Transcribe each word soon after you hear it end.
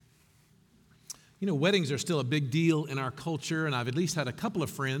You know, weddings are still a big deal in our culture, and I've at least had a couple of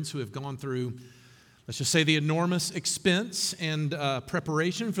friends who have gone through, let's just say, the enormous expense and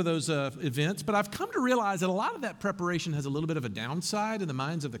preparation for those events. But I've come to realize that a lot of that preparation has a little bit of a downside in the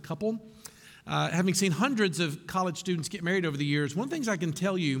minds of the couple. Having seen hundreds of college students get married over the years, one of the things I can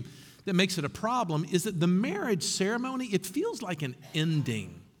tell you that makes it a problem is that the marriage ceremony, it feels like an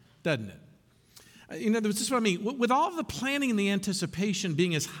ending, doesn't it? You know, this is what I mean. With all of the planning and the anticipation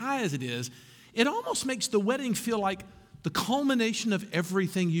being as high as it is, it almost makes the wedding feel like the culmination of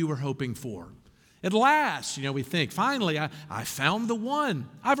everything you were hoping for. At last, you know, we think, finally, I found the one.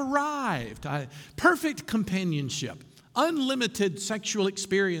 I've arrived. Perfect companionship, unlimited sexual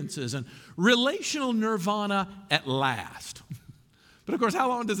experiences, and relational nirvana at last. But of course, how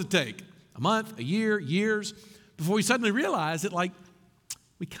long does it take? A month, a year, years, before we suddenly realize that, like,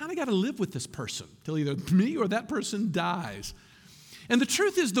 we kind of got to live with this person till either me or that person dies. And the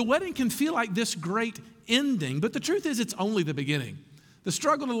truth is, the wedding can feel like this great ending, but the truth is, it's only the beginning. The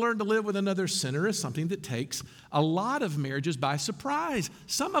struggle to learn to live with another sinner is something that takes a lot of marriages by surprise.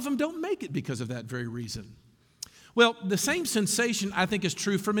 Some of them don't make it because of that very reason. Well, the same sensation, I think, is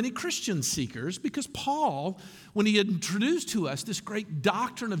true for many Christian seekers, because Paul, when he introduced to us this great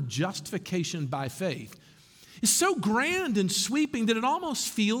doctrine of justification by faith, is so grand and sweeping that it almost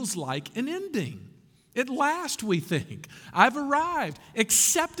feels like an ending. At last, we think, I've arrived.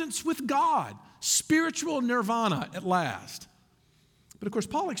 Acceptance with God, spiritual nirvana at last. But of course,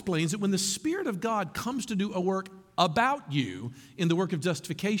 Paul explains that when the Spirit of God comes to do a work about you in the work of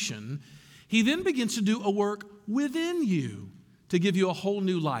justification, he then begins to do a work within you to give you a whole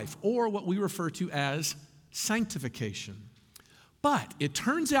new life, or what we refer to as sanctification. But it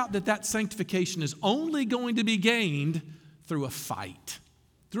turns out that sanctification is only going to be gained through a fight,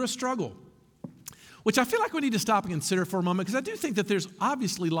 through a struggle, which I feel like we need to stop and consider for a moment, because I do think that there's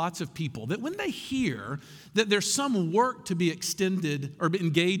obviously lots of people that when they hear that there's some work to be extended or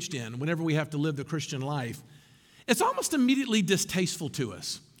engaged in whenever we have to live the Christian life, it's almost immediately distasteful to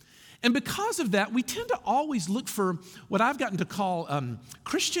us. And because of that, we tend to always look for what I've gotten to call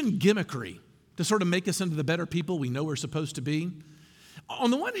Christian gimmickry to sort of make us into the better people we know we're supposed to be.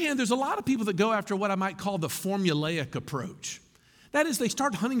 On the one hand, there's a lot of people that go after what I might call the formulaic approach. That is, they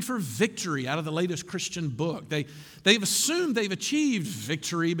start hunting for victory out of the latest Christian book. They've assumed they've achieved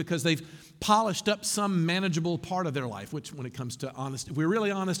victory because they've polished up some manageable part of their life, which, when it comes to honesty, if we're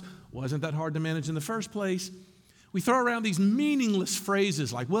really honest, wasn't that hard to manage in the first place. We throw around these meaningless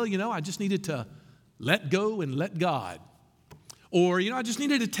phrases like, well, you know, I just needed to let go and let God. Or, you know, I just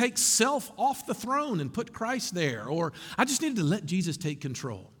needed to take self off the throne and put Christ there. Or, I just needed to let Jesus take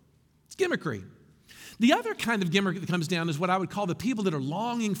control. It's gimmickry. The other kind of gimmick that comes down is what I would call the people that are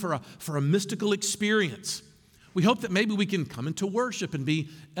longing for a mystical experience. We hope that maybe we can come into worship and be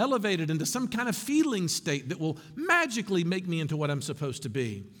elevated into some kind of feeling state that will magically make me into what I'm supposed to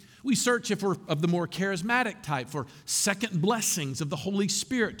be. We search, if we're of the more charismatic type, for second blessings of the Holy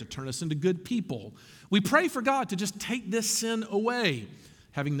Spirit to turn us into good people. We pray for God to just take this sin away,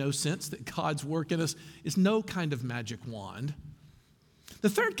 having no sense that God's work in us is no kind of magic wand. The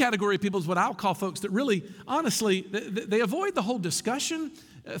third category of people is what I'll call folks that really, honestly, they avoid the whole discussion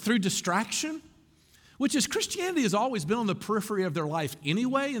through distraction, which is Christianity has always been on the periphery of their life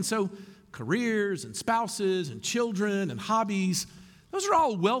anyway, and so careers and spouses and children and hobbies, those are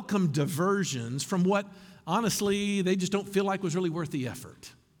all welcome diversions from what, honestly, they just don't feel like was really worth the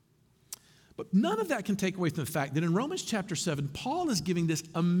effort. But none of that can take away from the fact that in Romans chapter 7, Paul is giving this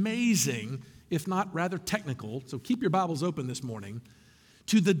amazing, if not rather technical, so keep your Bibles open this morning,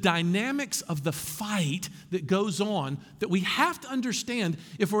 to the dynamics of the fight that goes on that we have to understand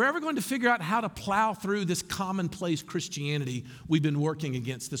if we're ever going to figure out how to plow through this commonplace Christianity we've been working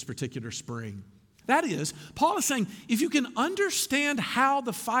against this particular spring. That is, Paul is saying, if you can understand how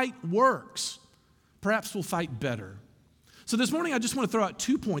the fight works, perhaps we'll fight better. So this morning, I just want to throw out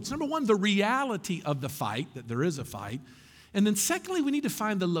 2 points. Number one, the reality of the fight, that there is a fight. And then secondly, we need to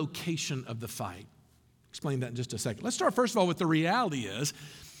find the location of the fight. Explain that in just a second. Let's start first of all with the reality is,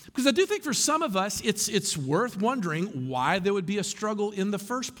 because I do think for some of us, it's worth wondering why there would be a struggle in the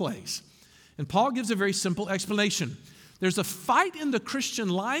first place. And Paul gives a very simple explanation. There's a fight in the Christian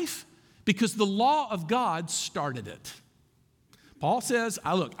life because the law of God started it. Paul says,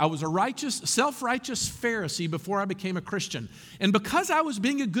 I was a self-righteous Pharisee before I became a Christian. And because I was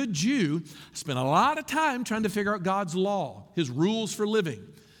being a good Jew, I spent a lot of time trying to figure out God's law, his rules for living.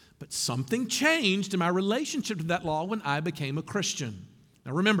 But something changed in my relationship to that law when I became a Christian.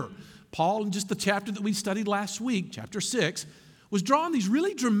 Now remember, Paul, in just the chapter that we studied last week, chapter 6, was drawing these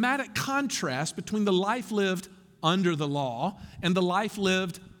really dramatic contrasts between the life lived under the law and the life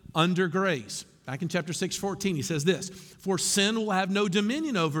lived under grace. Back in chapter 6:14, he says this, "For sin will have no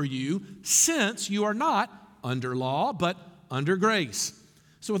dominion over you, since you are not under law, but under grace."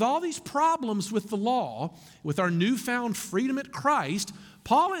 So with all these problems with the law, with our newfound freedom at Christ,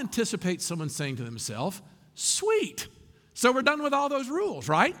 Paul anticipates someone saying to themselves, sweet, so we're done with all those rules,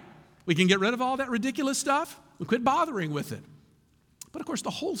 right? We can get rid of all that ridiculous stuff. We quit bothering with it. But of course, the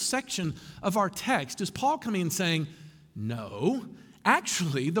whole section of our text is Paul coming and saying, no,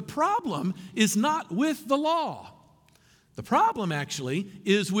 actually, the problem is not with the law. The problem actually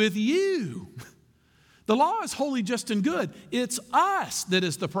is with you. The law is holy, just, and good. It's us that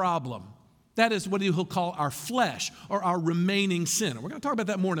is the problem. That is what he'll call our flesh or our remaining sin. We're going to talk about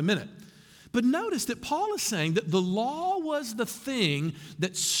that more in a minute. But notice that Paul is saying that the law was the thing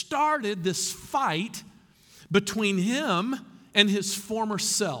that started this fight between him and his former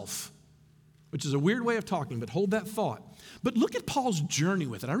self, which is a weird way of talking, but hold that thought. But look at Paul's journey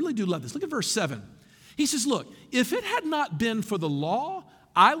with it. I really do love this. Look at verse 7. He says, look, if it had not been for the law,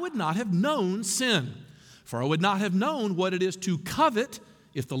 I would not have known sin. For I would not have known what it is to covet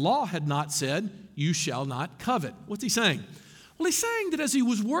if the law had not said, you shall not covet. What's he saying? Well, he's saying that as he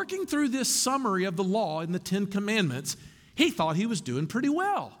was working through this summary of the law in the Ten Commandments, he thought he was doing pretty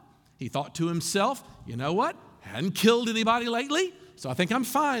well. He thought to himself, you know what? Hadn't killed anybody lately, so I think I'm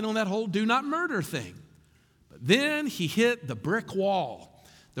fine on that whole do not murder thing. But then he hit the brick wall.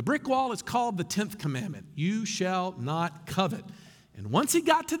 The brick wall is called the 10th commandment. You shall not covet. And once he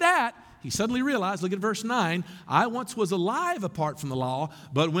got to that, he suddenly realized, look at verse 9, I once was alive apart from the law,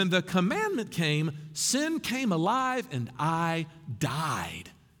 but when the commandment came, sin came alive and I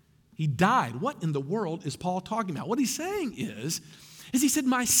died. He died. What in the world is Paul talking about? What he's saying is he said,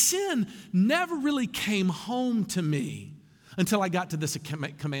 my sin never really came home to me until I got to this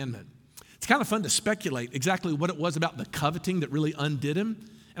commandment. It's kind of fun to speculate exactly what it was about the coveting that really undid him.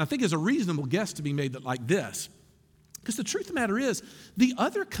 And I think there's a reasonable guess to be made that like this. Because the truth of the matter is, the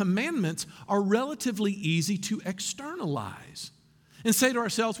other commandments are relatively easy to externalize and say to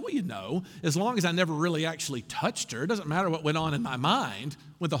ourselves, well, you know, as long as I never really actually touched her, it doesn't matter what went on in my mind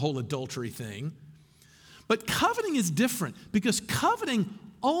with the whole adultery thing. But coveting is different because coveting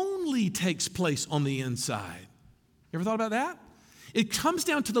only takes place on the inside. You ever thought about that? It comes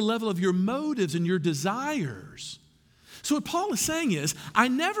down to the level of your motives and your desires. So what Paul is saying is, I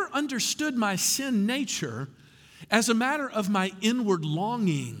never understood my sin nature as a matter of my inward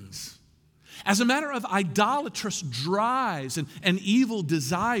longings, as a matter of idolatrous drives and evil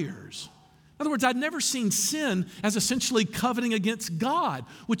desires. In other words, I'd never seen sin as essentially coveting against God,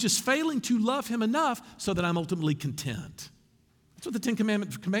 which is failing to love him enough so that I'm ultimately content. That's what the Ten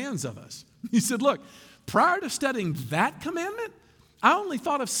Commandments commands of us. He said, look, prior to studying that commandment, I only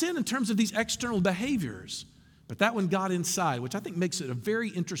thought of sin in terms of these external behaviors. But that one got inside, which I think makes it a very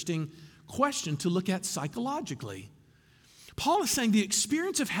interesting question to look at psychologically. Paul is saying the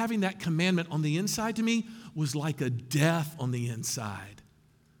experience of having that commandment on the inside to me was like a death on the inside.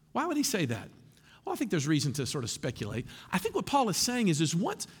 Why would he say that? Well, I think there's reason to sort of speculate. I think what Paul is saying is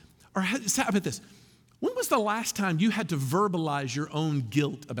once, or how about this? When was the last time you had to verbalize your own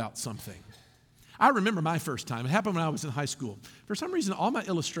guilt about something? I remember my first time. It happened when I was in high school. For some reason, all my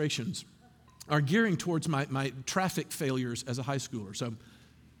illustrations are gearing towards my traffic failures as a high schooler. So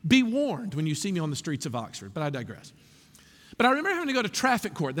be warned when you see me on the streets of Oxford, but I digress. But I remember having to go to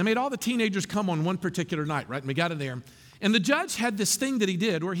traffic court. They made all the teenagers come on one particular night, right? And we got in there. And the judge had this thing that he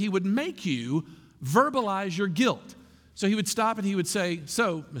did where he would make you verbalize your guilt. So he would stop and he would say,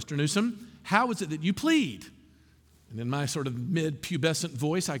 so, Mr. Newsom, how is it that you plead? And in my sort of mid-pubescent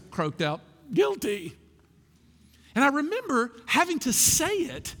voice, I croaked out, guilty. And I remember having to say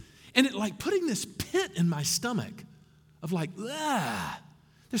it and it like putting this pit in my stomach of like, ah.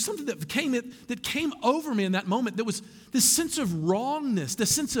 There's something that came over me in that moment. There was this sense of wrongness,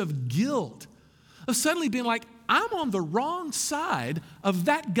 this sense of guilt, of suddenly being like, I'm on the wrong side of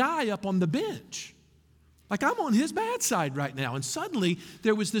that guy up on the bench. Like I'm on his bad side right now. And suddenly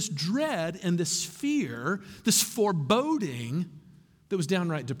there was this dread and this fear, this foreboding that was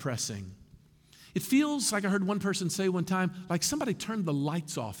downright depressing. It feels like I heard one person say one time, like somebody turned the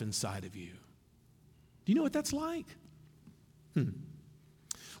lights off inside of you. Do you know what that's like?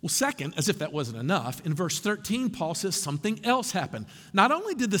 Well, second, as if that wasn't enough, in verse 13, Paul says something else happened. Not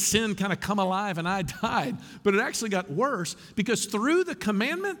only did the sin kind of come alive and I died, but it actually got worse because through the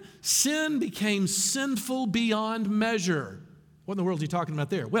commandment, sin became sinful beyond measure. What in the world is he talking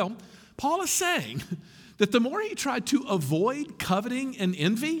about there? Well, Paul is saying that the more he tried to avoid coveting and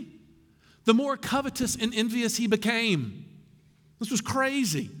envy, the more covetous and envious he became. This was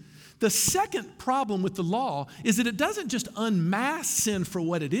crazy. The second problem with the law is that it doesn't just unmask sin for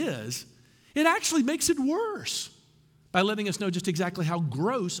what it is, It actually makes it worse by letting us know just exactly how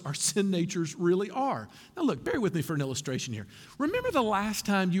gross our sin natures really are. Now look, bear with me for an illustration here. Remember the last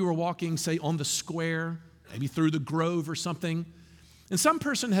time you were walking, say, on the square, maybe through the grove or something, and some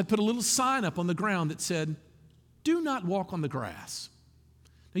person had put a little sign up on the ground that said, "Do not walk on the grass."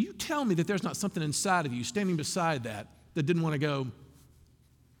 Now you tell me that there's not something inside of you standing beside that didn't want to go.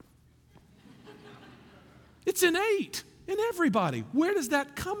 It's innate in everybody. Where does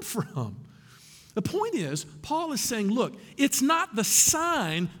that come from? The point is, Paul is saying, look, it's not the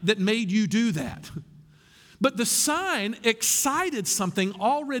sign that made you do that, but the sign excited something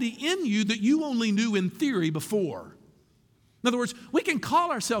already in you that you only knew in theory before. In other words, we can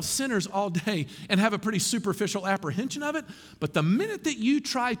call ourselves sinners all day and have a pretty superficial apprehension of it, but the minute that you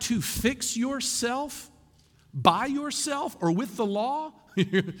try to fix yourself by yourself or with the law,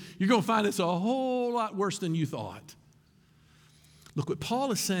 you're going to find it's a whole lot worse than you thought. Look, what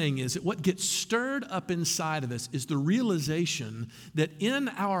Paul is saying is that what gets stirred up inside of us is the realization that in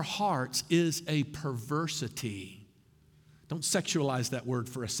our hearts is a perversity. Don't sexualize that word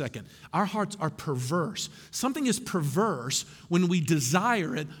for a second. Our hearts are perverse. Something is perverse when we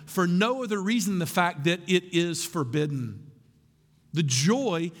desire it for no other reason than the fact that it is forbidden. The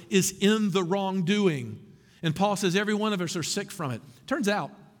joy is in the wrongdoing. And Paul says every one of us are sick from it. Turns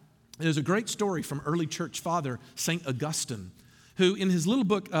out, there's a great story from early church father, St. Augustine, who in his little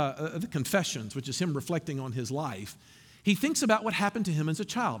book, The Confessions, which is him reflecting on his life, he thinks about what happened to him as a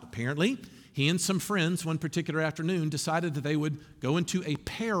child. Apparently, he and some friends one particular afternoon decided that they would go into a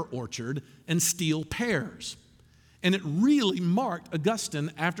pear orchard and steal pears. And it really marked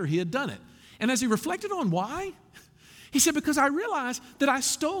Augustine after he had done it. And as he reflected on why, he said, because I realized that I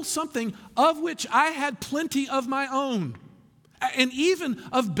stole something of which I had plenty of my own, and even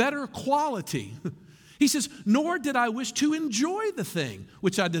of better quality. He says, nor did I wish to enjoy the thing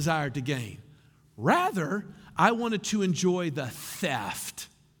which I desired to gain. Rather, I wanted to enjoy the theft.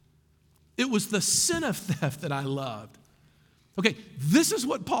 It was the sin of theft that I loved. Okay, this is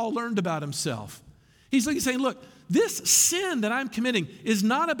what Paul learned about himself. He's saying, look, this sin that I'm committing is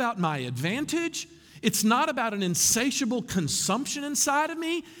not about my advantage. It's not about an insatiable consumption inside of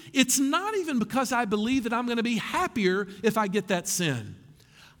me. It's not even because I believe that I'm going to be happier if I get that sin.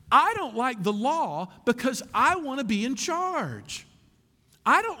 I don't like the law because I want to be in charge.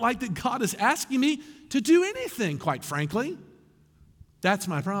 I don't like that God is asking me to do anything, quite frankly. That's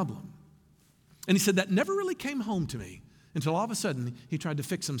my problem. And he said that never really came home to me until all of a sudden he tried to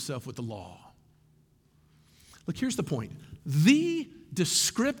fix himself with the law. Look, here's the point. The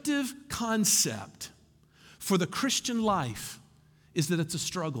descriptive concept for the Christian life is that it's a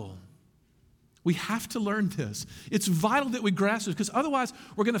struggle. We have to learn this. It's vital that we grasp this because otherwise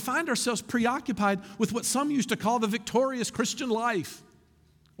we're going to find ourselves preoccupied with what some used to call the victorious Christian life.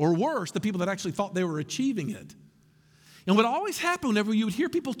 Or worse, the people that actually thought they were achieving it. And what always happened whenever you would hear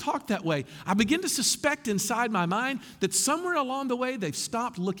people talk that way, I begin to suspect inside my mind that somewhere along the way they've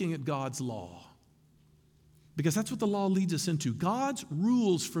stopped looking at God's law. Because that's what the law leads us into. God's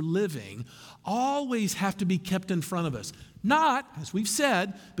rules for living always have to be kept in front of us. Not, as we've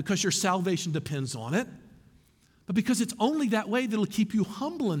said, because your salvation depends on it, but because it's only that way that'll keep you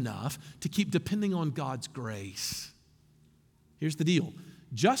humble enough to keep depending on God's grace. Here's the deal.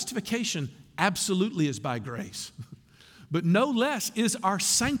 Justification absolutely is by grace, but no less is our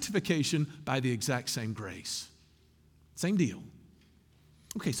sanctification by the exact same grace. Same deal.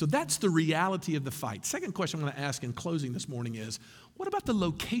 Okay, so that's the reality of the fight. Second question I'm going to ask in closing this morning is, what about the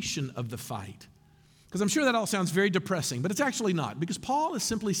location of the fight? Because I'm sure that all sounds very depressing, but it's actually not. Because Paul is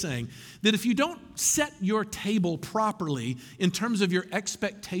simply saying that if you don't set your table properly in terms of your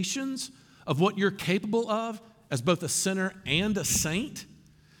expectations of what you're capable of as both a sinner and a saint,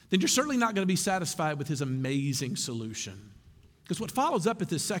 then you're certainly not going to be satisfied with his amazing solution. Because what follows up at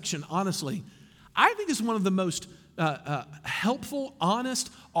this section, honestly, I think is one of the most helpful,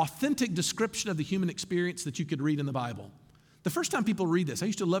 honest, authentic description of the human experience that you could read in the Bible. The first time people read this, I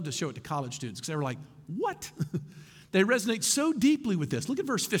used to love to show it to college students because they were like, what? They resonate so deeply with this. Look at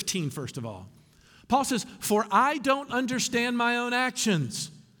verse 15, first of all. Paul says, for I don't understand my own actions.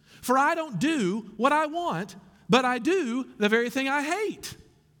 For I don't do what I want, but I do the very thing I hate.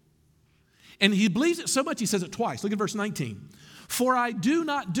 And he believes it so much, he says it twice. Look at verse 19. For I do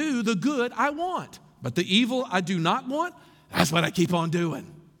not do the good I want, but the evil I do not want, that's what I keep on doing.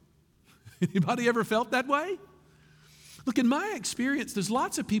 Anybody ever felt that way? Look, in my experience, there's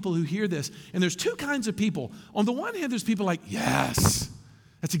lots of people who hear this, and there's two kinds of people. On the one hand, there's people like, yes,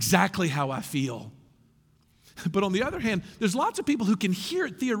 that's exactly how I feel. But on the other hand, there's lots of people who can hear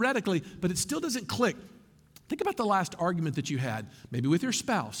it theoretically, but it still doesn't click. Think about the last argument that you had, maybe with your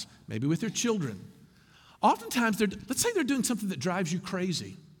spouse, maybe with your children. Oftentimes, let's say they're doing something that drives you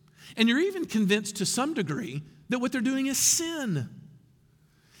crazy, and you're even convinced to some degree that what they're doing is sin.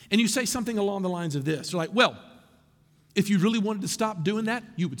 And you say something along the lines of this. You're like, well, if you really wanted to stop doing that,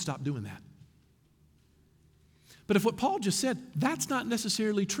 you would stop doing that. But if what Paul just said, that's not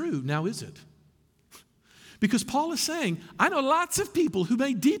necessarily true, now is it? Because Paul is saying, I know lots of people who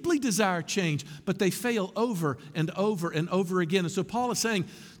may deeply desire change, but they fail over and over and over again. And so Paul is saying,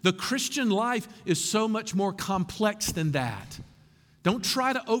 the Christian life is so much more complex than that. Don't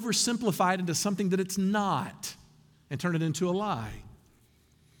try to oversimplify it into something that it's not and turn it into a lie.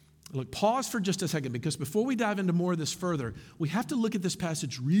 Look, pause for just a second, because before we dive into more of this further, we have to look at this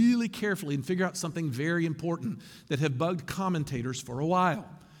passage really carefully and figure out something very important that have bugged commentators for a while.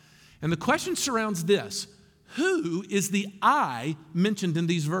 And the question surrounds this: who is the I mentioned in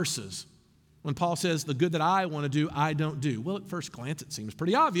these verses? When Paul says, the good that I want to do, I don't do. Well, at first glance, it seems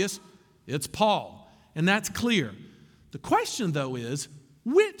pretty obvious. It's Paul, and that's clear. The question, though, is,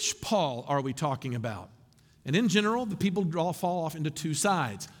 which Paul are we talking about? And in general, the people all fall off into two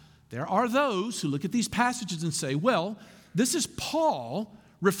sides. There are those who look at these passages and say, well, this is Paul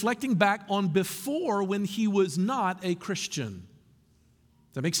reflecting back on before when he was not a Christian.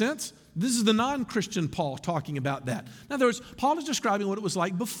 Does that make sense? This is the non-Christian Paul talking about that. In other words, Paul is describing what it was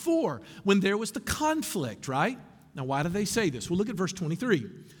like before, when there was the conflict, right? Now, why do they say this? Well, look at verse 23.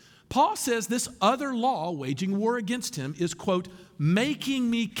 Paul says this other law waging war against him is, quote, making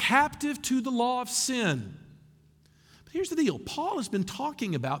me captive to the law of sin. But here's the deal. Paul has been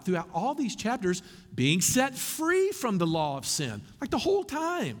talking about throughout all these chapters being set free from the law of sin, like the whole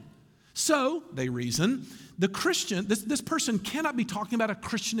time. So, they reason, the Christian, this person cannot be talking about a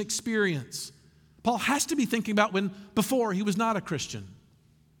Christian experience. Paul has to be thinking about when before he was not a Christian.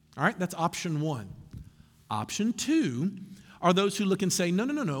 All right, that's option one. Option two are those who look and say,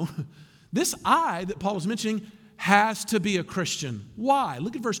 no. This I that Paul is mentioning has to be a Christian. Why?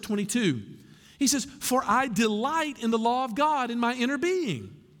 Look at verse 22. He says, for I delight in the law of God in my inner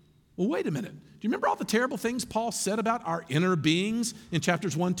being. Well, wait a minute. Do you remember all the terrible things Paul said about our inner beings in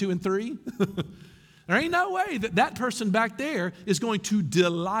chapters 1, 2, and 3? There ain't no way that person back there is going to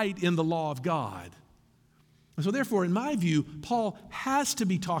delight in the law of God. And so therefore, in my view, Paul has to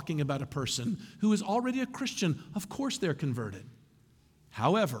be talking about a person who is already a Christian. Of course they're converted.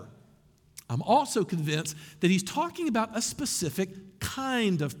 However, I'm also convinced that he's talking about a specific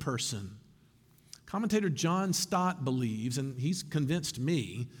kind of person. Commentator John Stott believes, and he's convinced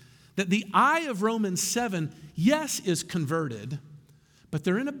me, that the I of Romans 7, yes, is converted, but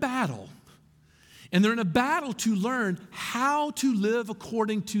they're in a battle. And they're in a battle to learn how to live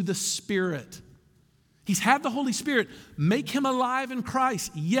according to the Spirit. He's had the Holy Spirit make him alive in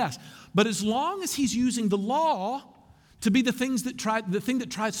Christ, yes. But as long as he's using the law to be the thing that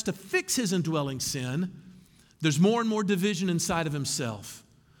tries to fix his indwelling sin, there's more and more division inside of himself.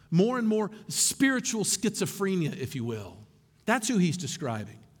 More and more spiritual schizophrenia, if you will. That's who he's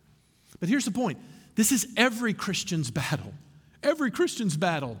describing. But here's the point. This is every Christian's battle. Every Christian's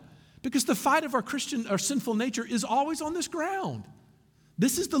battle. Because the fight of our sinful nature is always on this ground.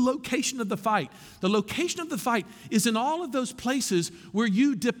 This is the location of the fight. The location of the fight is in all of those places where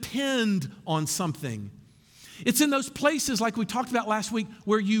you depend on something. It's in those places, like we talked about last week,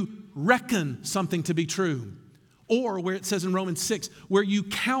 where you reckon something to be true. Or where it says in Romans 6, where you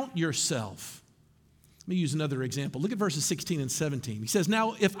count yourself. Let me use another example. Look at verses 16 and 17. He says,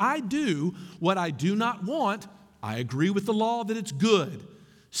 now if I do what I do not want, I agree with the law that it's good.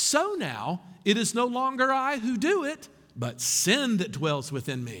 So now it is no longer I who do it, but sin that dwells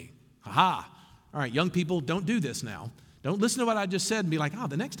within me. Aha. All right, young people, don't do this now. Don't listen to what I just said and be like,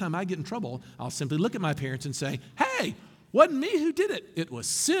 the next time I get in trouble, I'll simply look at my parents and say, hey, wasn't me who did it. It was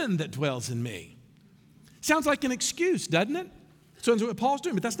sin that dwells in me. Sounds like an excuse, doesn't it? So that's what Paul's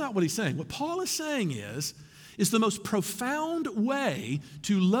doing, but that's not what he's saying. What Paul is saying is the most profound way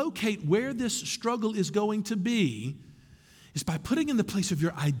to locate where this struggle is going to be is by putting in the place of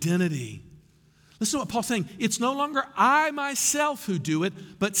your identity. Listen to what Paul's saying. It's no longer I myself who do it,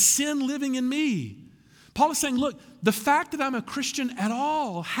 but sin living in me. Paul is saying, look, the fact that I'm a Christian at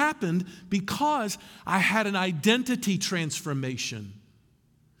all happened because I had an identity transformation.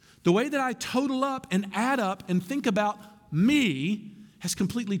 The way that I total up and add up and think about me has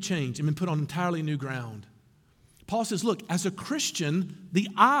completely changed and been put on entirely new ground. Paul says, look, as a Christian, the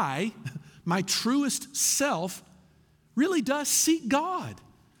I, my truest self, really does seek God,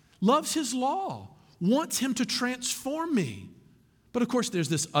 loves his law, wants him to transform me. But of course, there's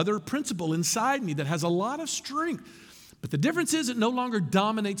this other principle inside me that has a lot of strength. But the difference is it no longer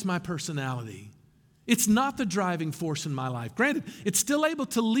dominates my personality. It's not the driving force in my life. Granted, it's still able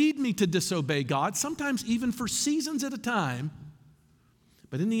to lead me to disobey God, sometimes even for seasons at a time.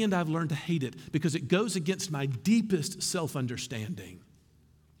 But in the end, I've learned to hate it because it goes against my deepest self-understanding.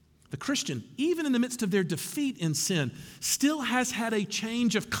 The Christian, even in the midst of their defeat in sin, still has had a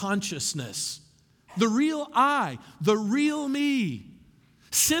change of consciousness. The real I, the real me.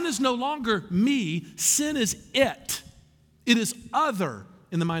 Sin is no longer me, sin is it. It is other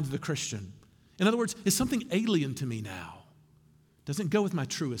in the mind of the Christian. In other words, it's something alien to me now. It doesn't go with my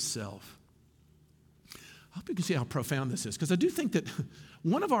truest self. I hope you can see how profound this is, because I do think that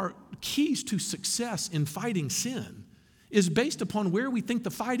one of our keys to success in fighting sin is based upon where we think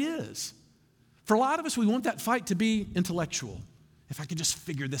the fight is. For a lot of us, we want that fight to be intellectual. If I could just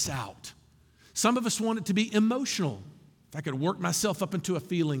figure this out. Some of us want it to be emotional. If I could work myself up into a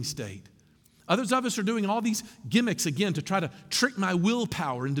feeling state. Others of us are doing all these gimmicks again to try to trick my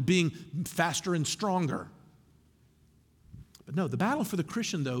willpower into being faster and stronger. But no, the battle for the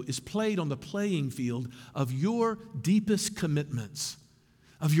Christian, though, is played on the playing field of your deepest commitments,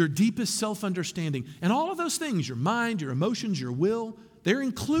 of your deepest self-understanding. And all of those things, your mind, your emotions, your will, they're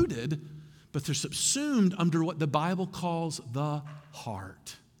included, but they're subsumed under what the Bible calls the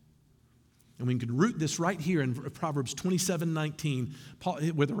heart. And we can root this right here in Proverbs 27:19,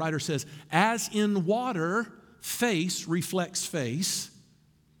 where the writer says, as in water, face reflects face,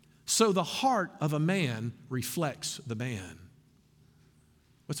 so the heart of a man reflects the man.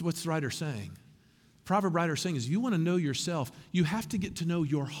 What's the writer saying? The proverb writer is saying is, you want to know yourself, you have to get to know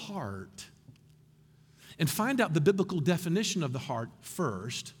your heart and find out the biblical definition of the heart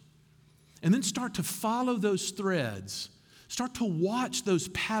first, and then start to follow those threads. Start to watch those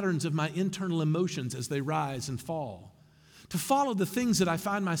patterns of my internal emotions as they rise and fall. To follow the things that I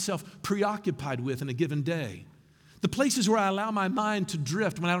find myself preoccupied with in a given day. The places where I allow my mind to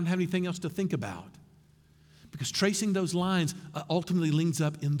drift when I don't have anything else to think about. Because tracing those lines ultimately leads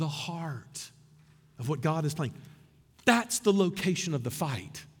up in the heart of what God is playing. That's the location of the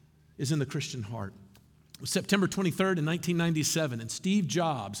fight, is in the Christian heart. It was September 23rd in 1997, and Steve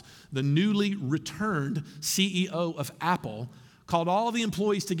Jobs, the newly returned CEO of Apple, called all the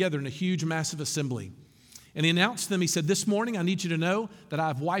employees together in a huge, massive assembly. And he announced to them, he said, this morning I need you to know that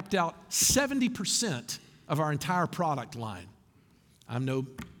I've wiped out 70% of our entire product line. I'm no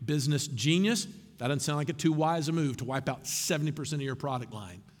business genius. That doesn't sound like a too wise a move to wipe out 70% of your product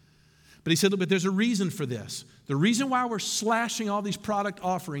line. But he said, look, but there's a reason for this. The reason why we're slashing all these product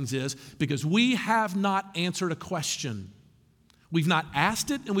offerings is because we have not answered a question. We've not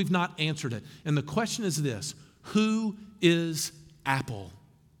asked it and we've not answered it. And the question is this: who is Apple?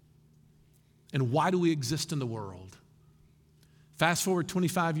 And why do we exist in the world? Fast forward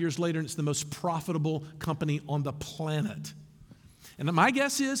 25 years later, and it's the most profitable company on the planet. And my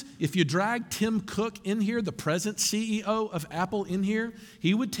guess is, if you drag Tim Cook in here, the present CEO of Apple in here,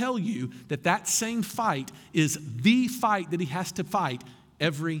 he would tell you that that same fight is the fight that he has to fight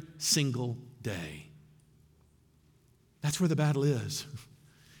every single day. That's where the battle is.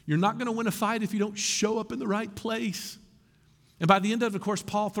 You're not going to win a fight if you don't show up in the right place. And by the end of it, of course,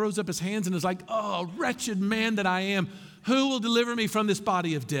 Paul throws up his hands and is like, oh, wretched man that I am, who will deliver me from this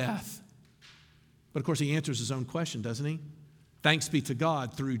body of death? But of course, he answers his own question, doesn't he? Thanks be to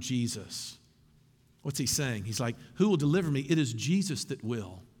God through Jesus. What's he saying? He's like, who will deliver me? It is Jesus that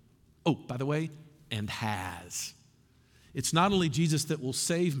will. Oh, by the way, and has. It's not only Jesus that will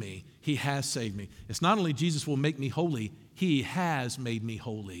save me, he has saved me. It's not only Jesus will make me holy, he has made me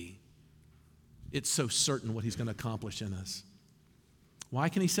holy. It's so certain what he's going to accomplish in us. Why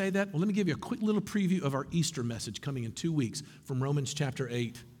can he say that? Well, let me give you a quick little preview of our Easter message coming in 2 weeks from Romans chapter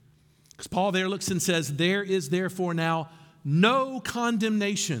 8. Because Paul there looks and says, there is therefore now no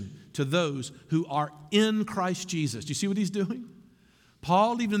condemnation to those who are in Christ Jesus. Do you see what he's doing?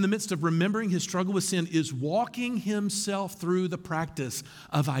 Paul, even in the midst of remembering his struggle with sin, is walking himself through the practice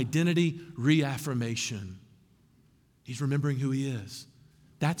of identity reaffirmation. He's remembering who he is.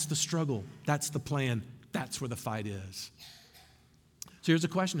 That's the struggle. That's the plan. That's where the fight is. So here's a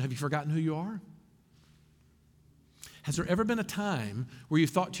question. Have you forgotten who you are? Has there ever been a time where you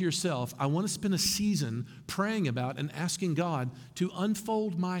thought to yourself, I want to spend a season praying about and asking God to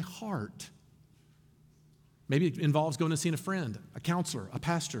unfold my heart? Maybe it involves going and seeing a friend, a counselor, a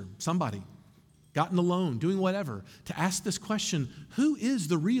pastor, somebody, gotten alone, doing whatever, to ask this question, who is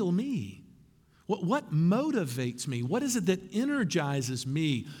the real me? What motivates me? What is it that energizes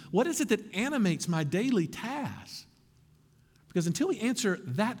me? What is it that animates my daily tasks? Because until we answer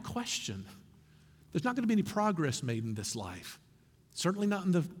that question, there's not going to be any progress made in this life. Certainly not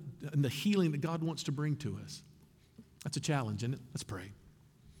in the healing that God wants to bring to us. That's a challenge, isn't it? Let's pray.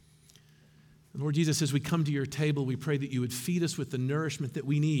 And Lord Jesus, as we come to your table, we pray that you would feed us with the nourishment that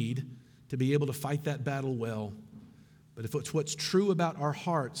we need to be able to fight that battle well. But if it's what's true about our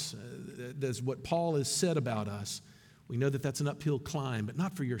hearts, that's what Paul has said about us, we know that that's an uphill climb, but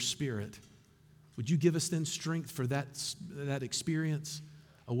not for your Spirit. Would you give us then strength for that experience,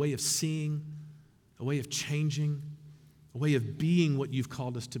 a way of seeing, a way of changing, a way of being what you've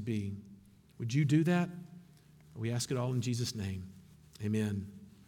called us to be? Would you do that? We ask it all in Jesus' name. Amen.